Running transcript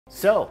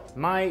So,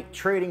 my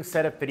trading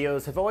setup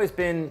videos have always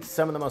been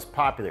some of the most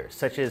popular,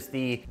 such as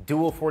the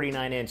dual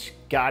 49-inch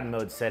God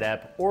mode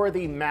setup or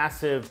the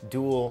massive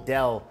dual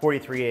Dell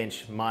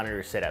 43-inch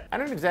monitor setup. I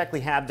don't exactly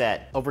have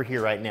that over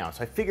here right now,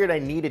 so I figured I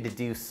needed to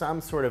do some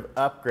sort of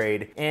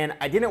upgrade, and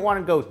I didn't want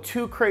to go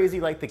too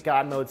crazy like the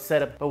God mode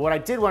setup, but what I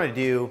did want to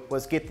do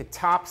was get the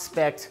top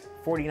spec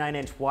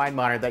 49-inch wide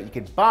monitor that you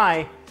could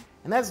buy,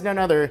 and that's none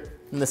other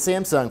than the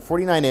Samsung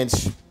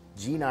 49-inch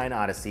G9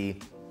 Odyssey.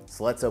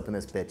 So let's open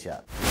this bitch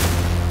up.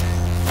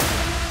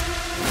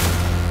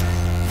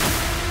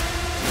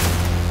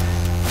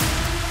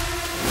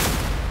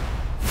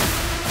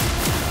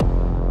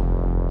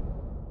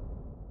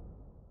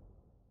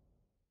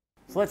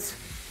 So let's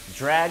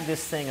drag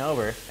this thing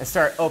over and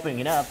start opening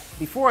it up.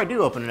 Before I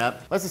do open it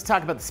up, let's just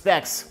talk about the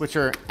specs, which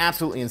are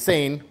absolutely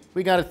insane.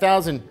 We got a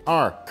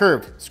 1000R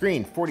curved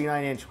screen,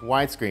 49-inch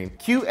widescreen,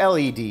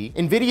 QLED,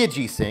 NVIDIA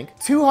G-Sync,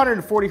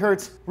 240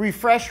 hertz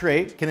refresh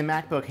rate. Can the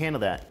MacBook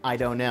handle that? I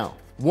don't know.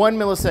 1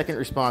 millisecond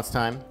response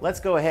time. Let's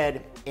go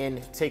ahead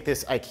and take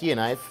this IKEA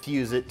knife,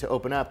 use it to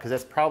open up, because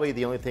that's probably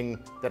the only thing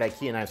that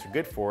IKEA knives are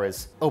good for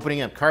is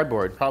opening up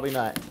cardboard. Probably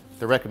not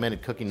the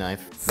recommended cooking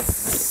knife.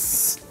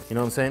 You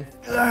know what I'm saying?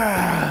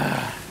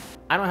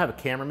 I don't have a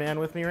cameraman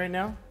with me right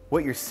now.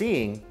 What you're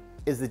seeing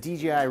is the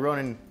DJI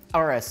Ronin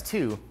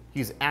RS2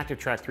 use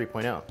ActiveTrack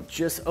 3.0.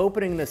 Just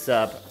opening this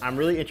up, I'm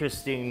really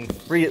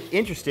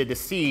interested to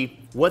see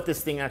what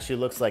this thing actually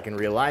looks like in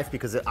real life,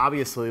 because it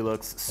obviously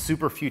looks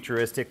super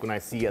futuristic when I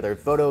see other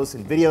photos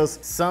and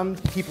videos. Some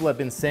people have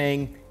been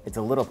saying it's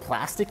a little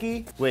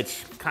plasticky,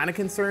 which kind of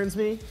concerns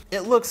me.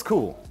 It looks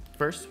cool.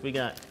 First, we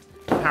got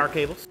power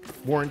cables,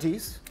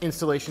 warranties,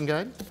 installation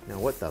guide. Now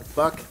what the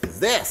fuck is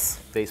this?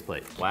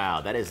 Faceplate. Wow,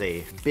 that is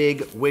a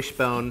big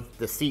wishbone.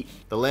 The seat,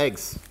 the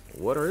legs.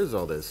 What is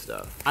all this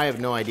stuff? I have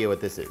no idea what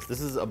this is. This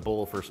is a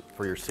bowl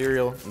for your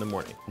cereal in the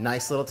morning.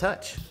 Nice little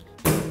touch.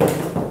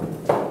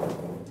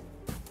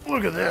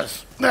 Look at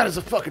this. That is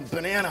a fucking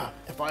banana,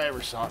 if I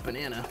ever saw a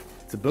banana.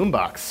 It's a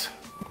boombox.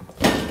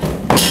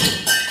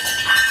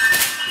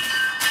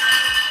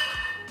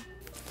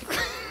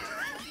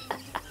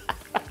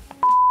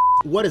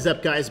 What is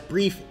up, guys?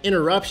 Brief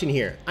interruption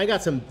here. I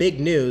got some big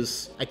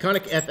news.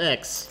 Iconic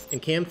FX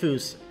and Cam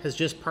Fous has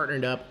just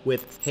partnered up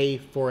with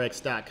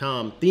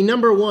HeyForex.com, the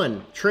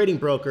 #1 trading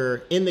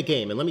broker in the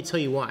game. And let me tell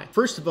you why.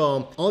 First of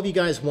all of you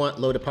guys want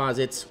low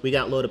deposits. We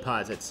got low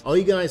deposits. All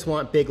you guys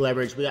want big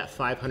leverage. We got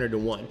 500 to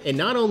 1. And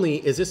not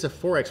only is this a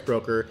Forex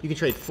broker, you can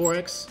trade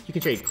Forex, you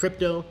can trade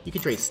crypto, you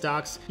can trade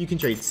stocks, you can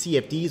trade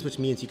CFDs, which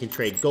means you can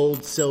trade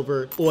gold,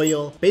 silver,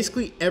 oil,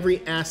 basically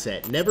every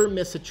asset. Never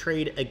miss a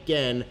trade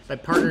again by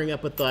partnering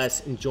up with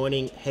us and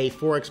joining Hey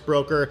Forex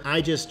Broker.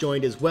 I just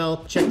joined as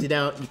well. Checked it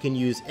out. You can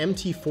use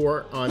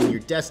MT4 on your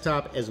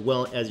desktop as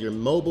well as your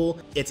mobile.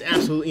 It's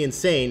absolutely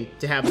insane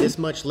to have this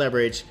much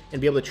leverage and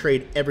be able to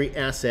trade every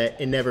asset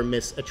and never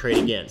miss a trade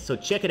again. So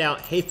check it out,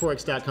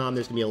 HeyForex.com.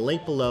 There's gonna be a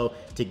link below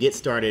to get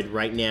started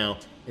right now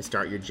and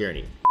start your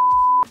journey.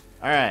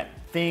 All right,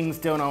 things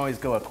don't always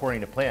go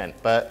according to plan,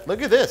 but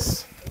look at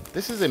this.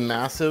 This is a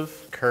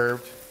massive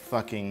curved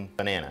fucking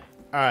banana.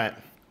 All right.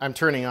 I'm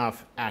turning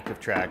off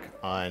ActiveTrack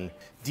on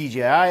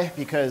DJI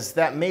because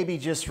that maybe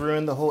just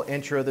ruined the whole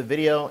intro of the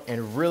video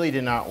and really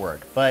did not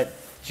work. But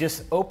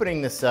just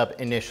opening this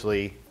up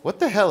initially, what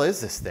the hell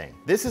is this thing?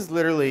 This is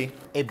literally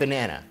a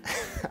banana.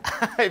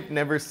 I've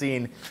never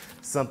seen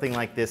something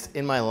like this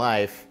in my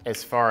life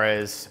as far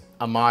as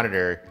a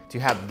monitor to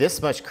have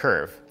this much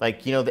curve.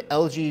 Like, you know, the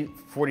LG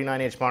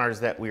 49-inch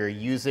monitors that we were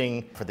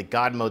using for the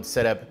God mode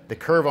setup, the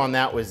curve on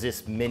that was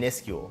just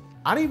minuscule.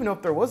 I don't even know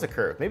if there was a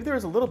curve. Maybe there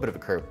was a little bit of a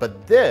curve,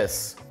 but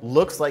this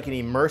looks like an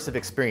immersive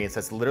experience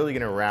that's literally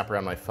gonna wrap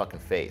around my fucking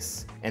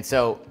face. And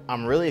so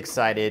I'm really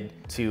excited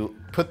to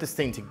put this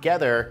thing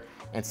together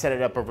and set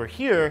it up over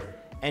here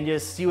and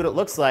just see what it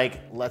looks like.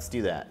 Let's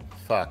do that.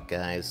 Fuck,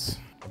 guys.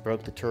 I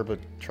broke the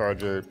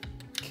turbocharger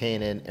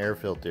K&N air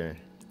filter.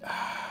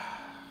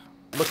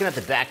 Looking at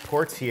the back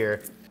ports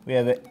here, we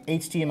have an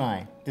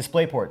HDMI,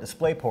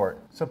 DisplayPort,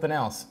 something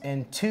else,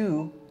 and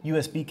 2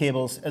 USB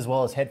cables as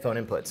well as headphone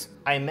inputs.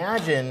 I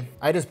imagine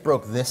I just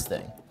broke this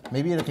thing.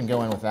 Maybe it can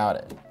go in without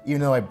it.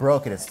 Even though I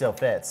broke it, it still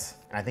fits.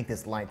 And I think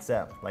this lights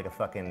up like a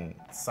fucking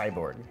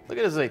cyborg. Look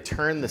at as I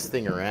turn this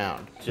thing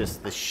around.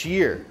 Just the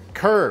sheer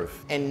curve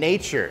and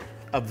nature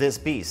of this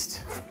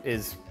beast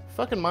is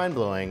fucking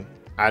mind-blowing.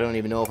 I don't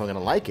even know if I'm gonna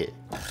like it.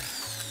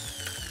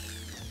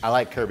 I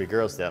like curvy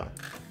girls though.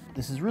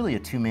 This is really a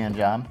two-man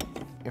job,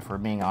 if we're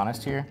being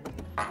honest here.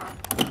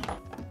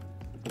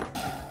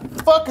 What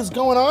the fuck is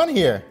going on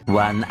here?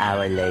 1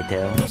 hour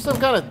later. Is there some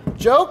kind of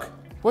joke?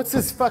 What's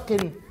this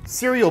fucking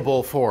cereal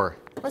bowl for?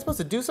 Am I supposed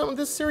to do something with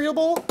this cereal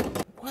bowl?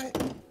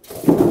 What?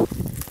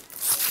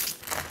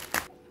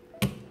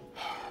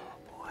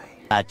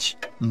 Oh,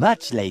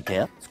 much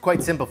later. It's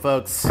quite simple,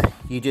 folks.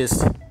 You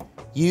just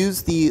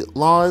use the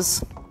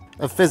laws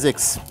of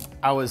physics.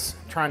 I was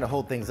trying to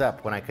hold things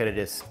up when I could have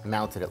just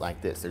mounted it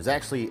like this. There's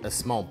actually a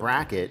small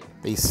bracket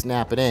that you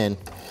snap it in.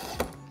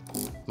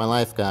 My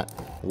life got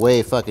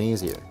way fucking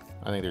easier.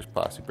 I think there's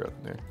plastic broken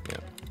there. Yeah,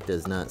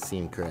 does not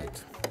seem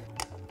correct.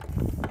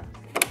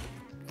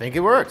 Think it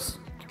works.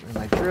 Get rid of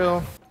my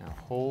drill. Now,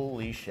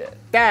 holy shit.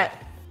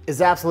 That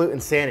is absolute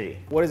insanity.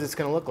 What is this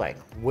gonna look like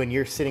when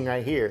you're sitting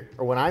right here,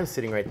 or when I'm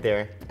sitting right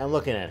there and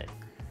looking at it?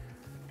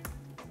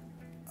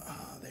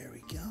 Oh, there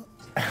we go.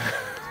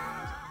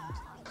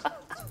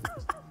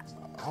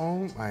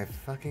 Oh my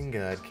fucking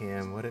God,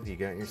 Cam, what have you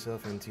gotten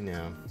yourself into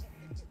now?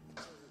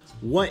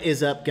 What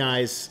is up,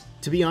 guys?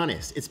 To be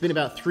honest, it's been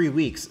about 3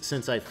 weeks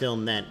since I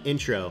filmed that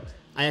intro.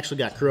 I actually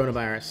got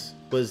coronavirus,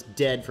 was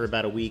dead for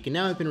about a week, and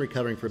now I've been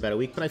recovering for about a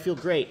week, but I feel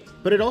great.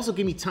 But it also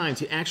gave me time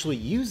to actually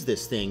use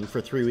this thing for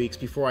 3 weeks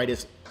before I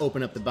just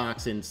opened up the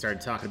box and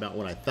started talking about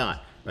what I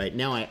thought. Right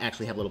now I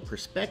actually have a little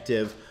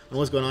perspective on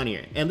what's going on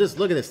here. And just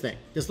look at this thing.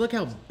 Just look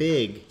how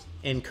big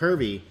and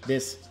curvy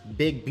this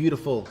big,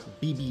 beautiful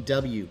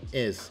BBW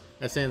is.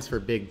 That stands for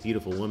big,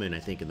 beautiful woman, I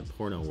think, in the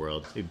porno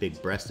world. A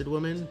big-breasted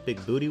woman,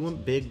 big booty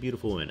woman, big,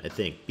 beautiful woman, I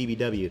think.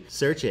 BBW.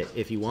 Search it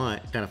if you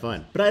want. Kind of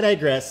fun. But I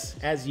digress,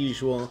 as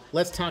usual.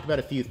 Let's talk about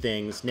a few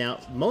things.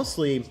 Now,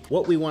 mostly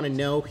what we want to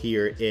know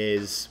here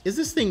is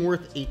this thing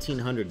worth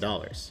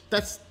 $1,800?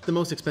 That's the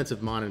most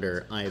expensive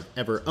monitor I've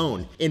ever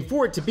owned. And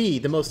for it to be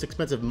the most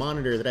expensive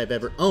monitor that I've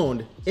ever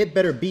owned, it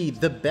better be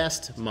the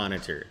best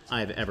monitor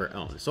I've ever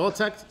owned. So I'll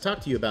talk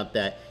to you about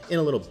that in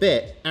a little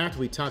bit after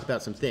we talk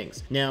about some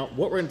things. Now,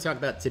 what we're going to talk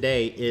about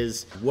today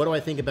is, what do I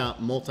think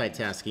about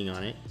multitasking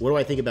on it? What do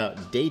I think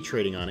about day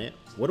trading on it?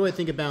 What do I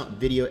think about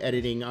video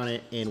editing on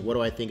it? And what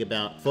do I think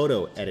about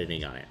photo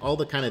editing on it? All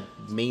the kind of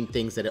main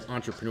things that an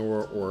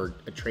entrepreneur or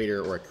a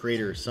trader or a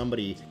creator or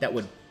somebody that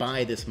would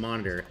buy this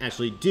monitor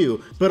actually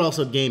do, but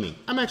also gaming.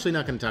 I'm actually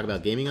not going to talk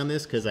about gaming on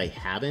this because I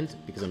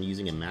haven't, because I'm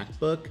using a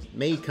MacBook.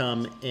 May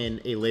come in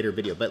a later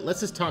video, but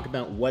let's just talk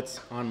about what's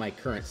on my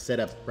current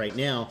setup right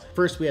now.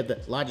 First, we have the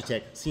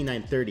Logitech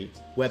C930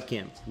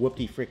 webcam.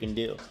 Whoopty freaking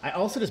do. I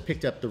also just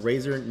picked up the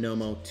Razer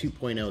Nomo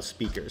 2.0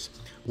 speakers.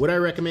 Would I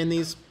recommend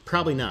these?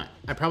 Probably not.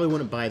 I probably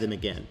wouldn't buy them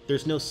again.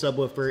 There's no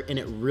subwoofer and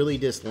it really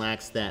just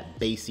lacks that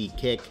bassy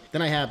kick.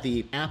 Then I have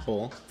the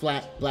Apple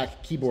flat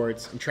black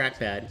keyboards and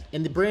trackpad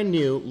and the brand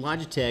new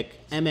Logitech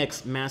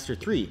MX Master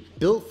 3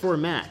 built for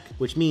Mac,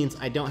 which means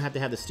I don't have to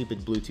have the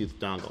stupid Bluetooth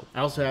dongle. I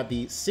also have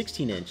the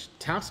 16-inch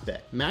top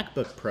spec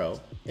MacBook Pro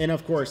and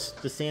of course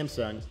the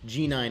Samsung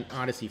G9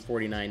 Odyssey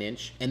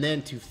 49-inch. And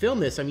then to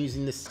film this, I'm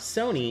using this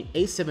Sony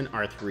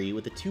a7R III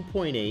with a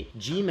 2.8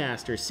 G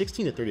Master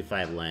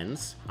 16-35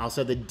 lens. I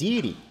also have the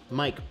Deity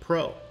Mic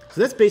Pro.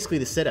 So that's basically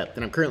the setup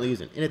that I'm currently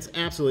using, and it's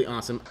absolutely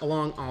awesome,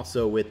 along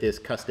also with this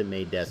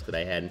custom-made desk that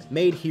I had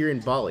made here in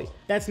Bali.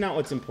 That's not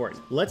what's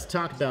important. Let's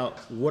talk about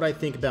what I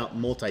think about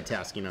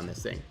multitasking on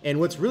this thing. And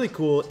what's really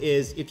cool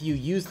is if you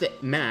use the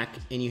Mac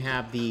and you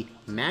have the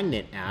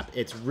Magnet app,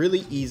 it's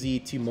really easy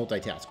to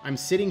multitask. I'm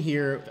sitting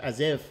here as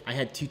if I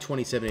had two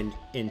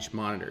 27-inch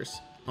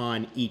monitors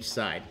on each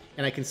side,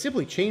 and I can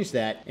simply change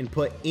that and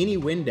put any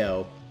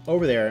window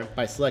over there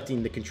by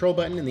selecting the control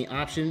button and the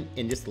option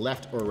in just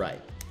left or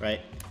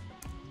right?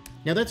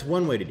 Now that's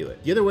one way to do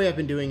it. The other way I've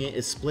been doing it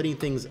is splitting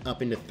things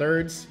up into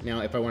thirds.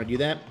 Now if I want to do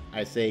that,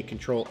 I say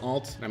Control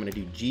Alt, and I'm going to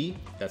do G.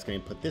 That's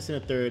going to put this in a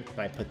third. If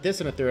I put this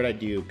in a third, I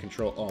do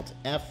Control Alt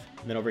F.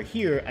 And then over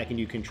here, I can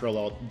do Control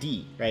Alt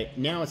D, right?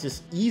 Now it's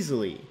just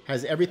easily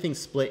has everything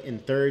split in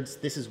thirds.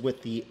 This is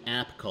with the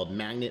app called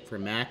Magnet for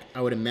Mac.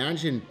 I would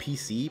imagine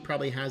PC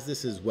probably has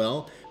this as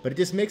well, but it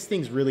just makes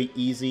things really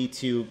easy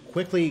to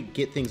quickly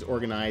get things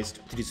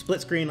organized, to do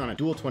split screen on a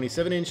dual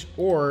 27-inch,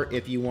 or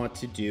if you want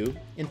to do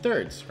in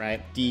thirds,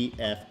 right? D,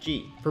 F,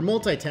 G. For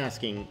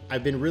multitasking,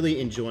 I've been really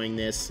enjoying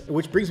this,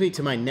 which brings me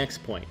to my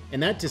next point,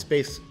 and that just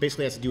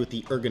basically has to do with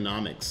the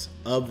ergonomics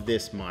of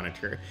this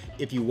monitor.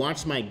 If you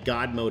watched my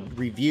God Mode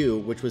review,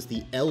 which was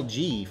the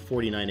LG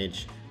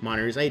 49-inch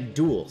monitors, I had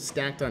dual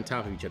stacked on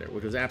top of each other,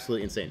 which was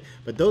absolutely insane.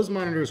 But those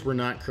monitors were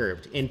not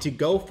curved. And to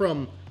go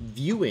from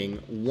viewing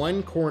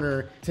one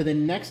corner to the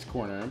next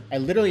corner, I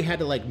literally had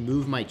to like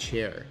move my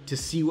chair to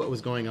see what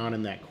was going on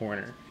in that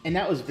corner. And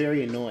that was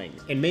very annoying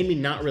and made me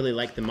not really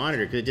like the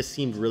monitor because it just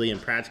seemed really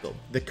impractical.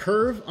 The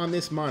curve on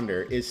this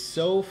monitor is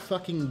so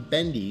fucking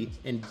bendy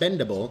and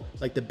bendable,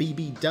 like the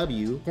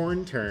BBW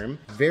porn term,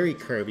 very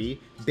curvy,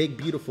 big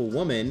beautiful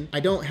woman. I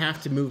don't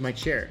have to move my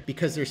chair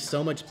because there's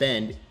so much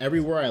bend.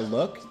 Everywhere I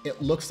look,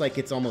 it looks like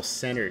it's almost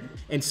centered.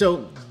 And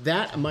so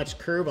that much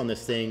curve on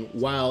this thing,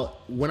 while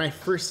when I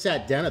first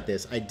sat down at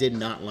this, I did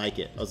not like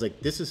it. I was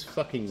like, this is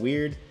fucking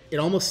weird. It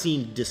almost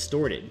seemed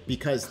distorted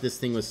because this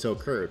thing was so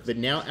curved. But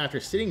now after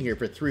sitting here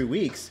for 3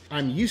 weeks,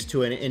 I'm used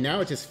to it, and now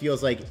it just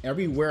feels like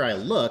everywhere I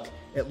look,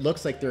 it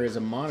looks like there is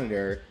a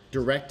monitor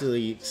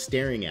directly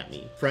staring at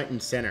me, front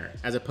and center,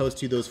 as opposed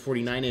to those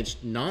 49-inch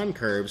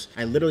non-curves.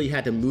 I literally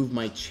had to move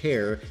my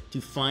chair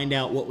to find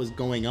out what was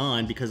going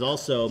on, because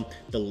also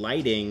the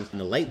lighting and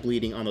the light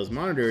bleeding on those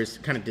monitors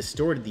kind of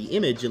distorted the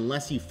image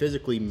unless you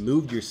physically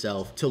moved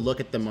yourself to look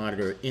at the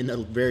monitor in the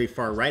very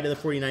far right of the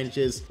 49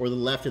 inches or the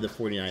left of the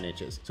 49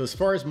 inches. So as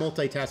far as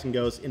multitasking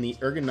goes, in the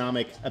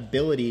ergonomic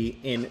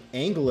ability and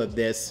angle of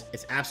this,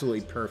 it's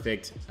absolutely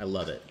perfect. I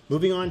love it.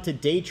 Moving on to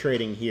day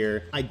trading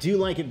here, I do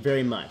like it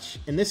very much.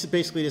 And this this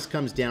basically just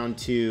comes down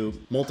to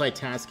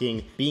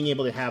multitasking, being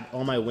able to have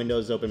all my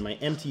windows open, my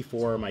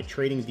MT4, my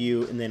trading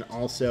view, and then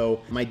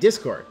also my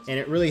Discord. And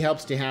it really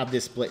helps to have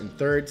this split in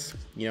thirds.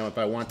 You know, if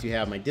I want to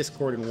have my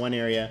Discord in one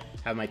area,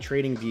 have my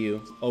trading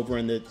view over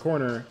in the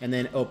corner, and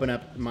then open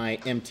up my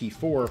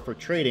MT4 for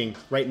trading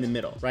right in the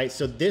middle, right?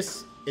 So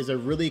this is a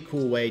really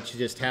cool way to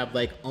just have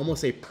like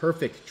almost a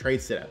perfect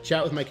trade setup.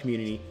 Chat with my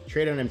community,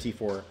 trade on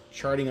MT4,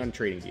 charting on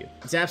TradingView.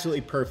 It's absolutely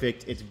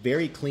perfect. It's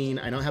very clean.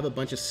 I don't have a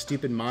bunch of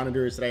stupid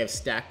monitors that I have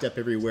stacked up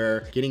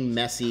everywhere, getting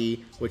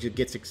messy, which it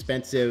gets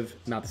expensive.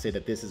 Not to say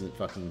that this isn't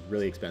fucking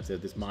really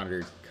expensive. This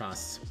monitor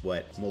costs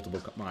what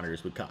multiple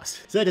monitors would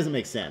cost. So that doesn't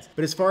make sense.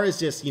 But as far as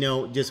just, you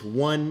know, just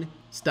one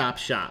stop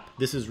shop,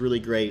 this is really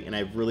great. And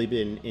I've really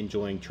been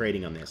enjoying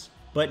trading on this.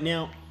 But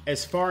now,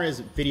 as far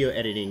as video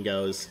editing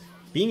goes,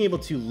 being able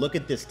to look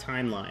at this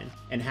timeline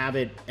and have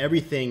it,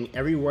 everything,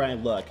 everywhere I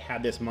look,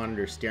 have this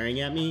monitor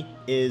staring at me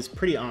is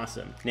pretty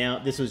awesome. Now,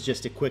 this was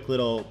just a quick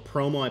little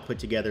promo I put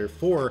together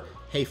for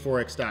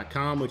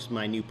HeyForex.com, which is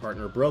my new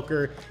partner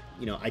broker.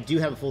 You know, I do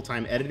have a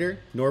full-time editor,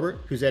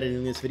 Norbert, who's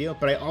editing this video,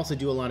 but I also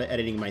do a lot of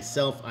editing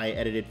myself. I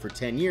edited for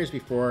 10 years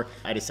before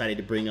I decided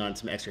to bring on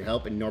some extra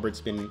help, and Norbert's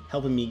been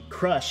helping me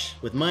crush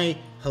with my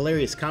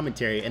hilarious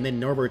commentary, and then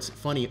Norbert's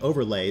funny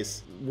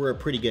overlays. We're a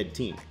pretty good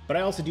team. But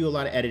I also do a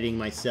lot of editing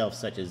myself,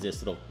 such as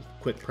this little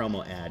quick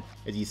promo ad,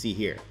 as you see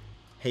here,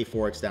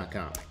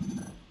 HeyForex.com.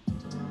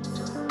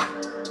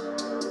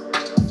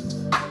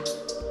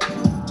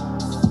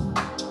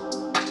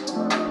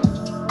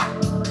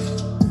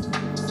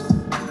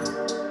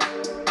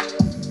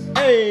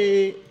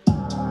 Hey!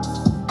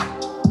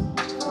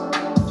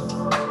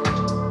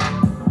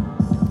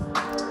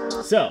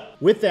 So,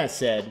 with that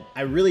said,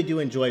 I really do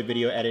enjoy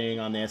video editing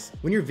on this.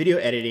 When you're video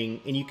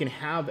editing and you can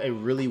have a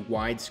really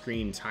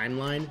widescreen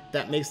timeline,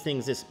 that makes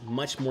things just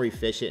much more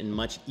efficient and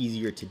much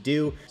easier to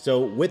do.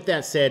 So with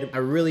that said, I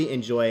really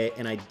enjoy it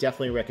and I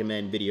definitely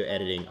recommend video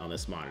editing on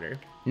this monitor.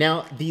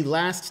 Now, the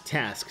last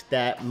task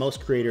that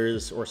most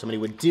creators or somebody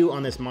would do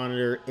on this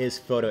monitor is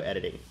photo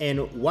editing.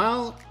 And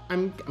while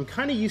I'm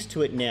kind of used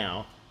to it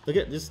now, look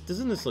at this,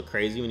 doesn't this look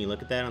crazy when you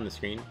look at that on the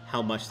screen?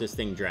 How much this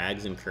thing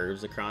drags and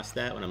curves across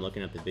that when I'm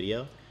looking at the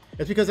video?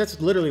 It's because that's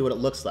literally what it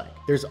looks like.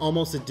 There's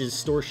almost a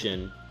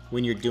distortion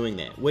when you're doing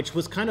that, which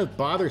was kind of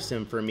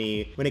bothersome for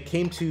me when it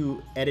came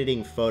to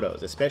editing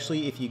photos,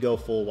 especially if you go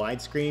full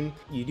widescreen.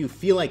 You do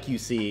feel like you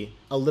see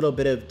a little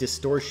bit of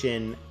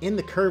distortion in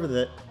the curve of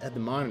the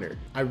monitor.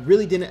 I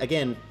really didn't,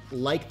 again,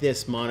 like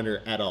this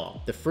monitor at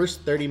all. The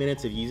first 30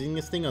 minutes of using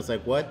this thing, I was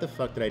like, what the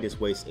fuck did I just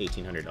waste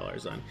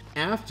 $1,800 on?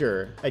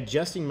 After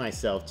adjusting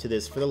myself to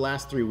this for the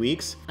last 3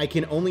 weeks, I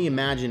can only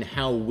imagine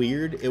how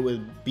weird it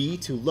would be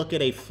to look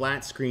at a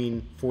flat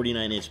screen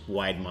 49-inch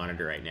wide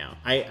monitor right now.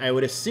 I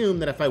would assume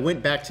that if I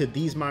went back to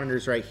these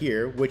monitors right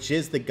here, which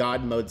is the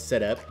God mode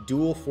setup,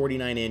 dual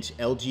 49-inch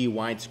LG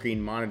widescreen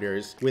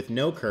monitors with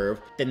no curve,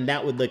 then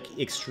that would look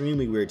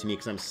extremely weird to me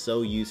because I'm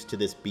so used to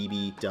this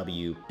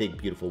BBW, big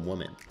beautiful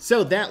woman.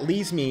 So that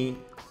leads me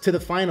to the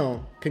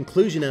final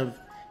conclusion of,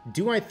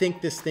 do I think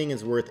this thing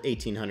is worth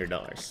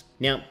 $1,800?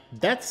 Now,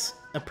 that's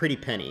a pretty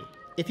penny.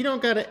 If you don't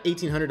got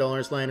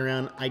 $1,800 lying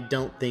around, I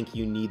don't think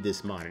you need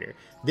this monitor.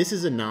 This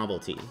is a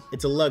novelty.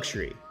 It's a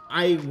luxury.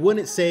 I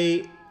wouldn't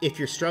say if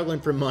you're struggling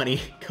for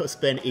money, go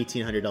spend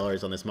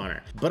 $1,800 on this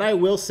monitor. But I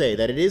will say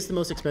that it is the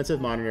most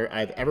expensive monitor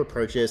I've ever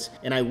purchased,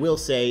 and I will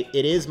say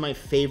it is my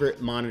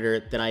favorite monitor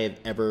that I have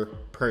ever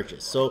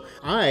purchased. So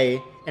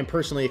I am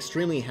personally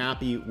extremely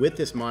happy with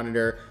this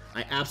monitor.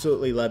 I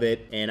absolutely love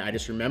it, and I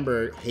just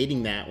remember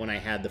hating that when I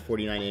had the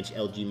 49-inch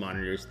LG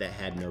monitors that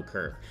had no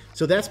curve.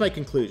 So that's my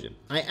conclusion.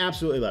 I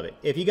absolutely love it.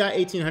 If you got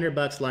 1,800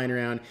 bucks lying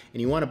around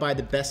and you want to buy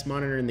the best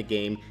monitor in the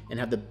game and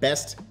have the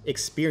best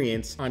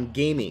experience on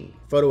gaming,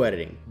 photo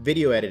editing,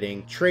 video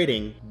editing,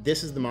 trading,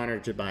 this is the monitor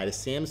to buy, the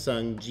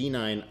Samsung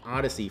G9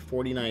 Odyssey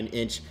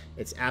 49-inch.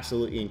 It's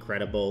absolutely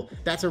incredible.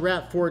 That's a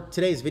wrap for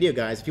today's video,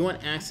 guys. If you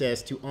want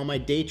access to all my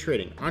day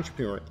trading,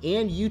 entrepreneur,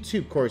 and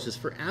YouTube courses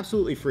for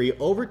absolutely free,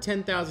 over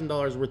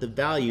 $10,000 worth of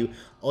value,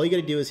 all you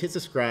gotta do is hit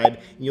subscribe,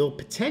 and you'll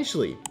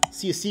potentially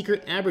see a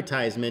secret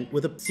advertisement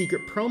with a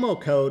secret promo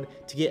code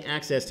to get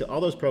access to all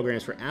those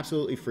programs for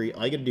absolutely free.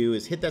 All you gotta do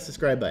is hit that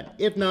subscribe button.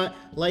 If not,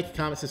 like,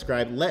 comment,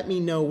 subscribe. Let me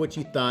know what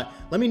you thought.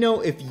 Let me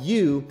know if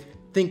you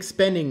think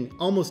spending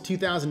almost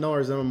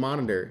 $2,000 on a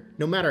monitor,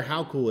 no matter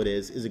how cool it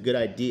is a good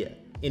idea.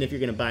 And if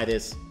you're gonna buy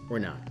this or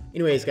not.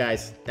 Anyways,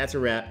 guys, that's a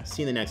wrap.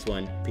 See you in the next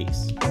one.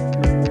 Peace.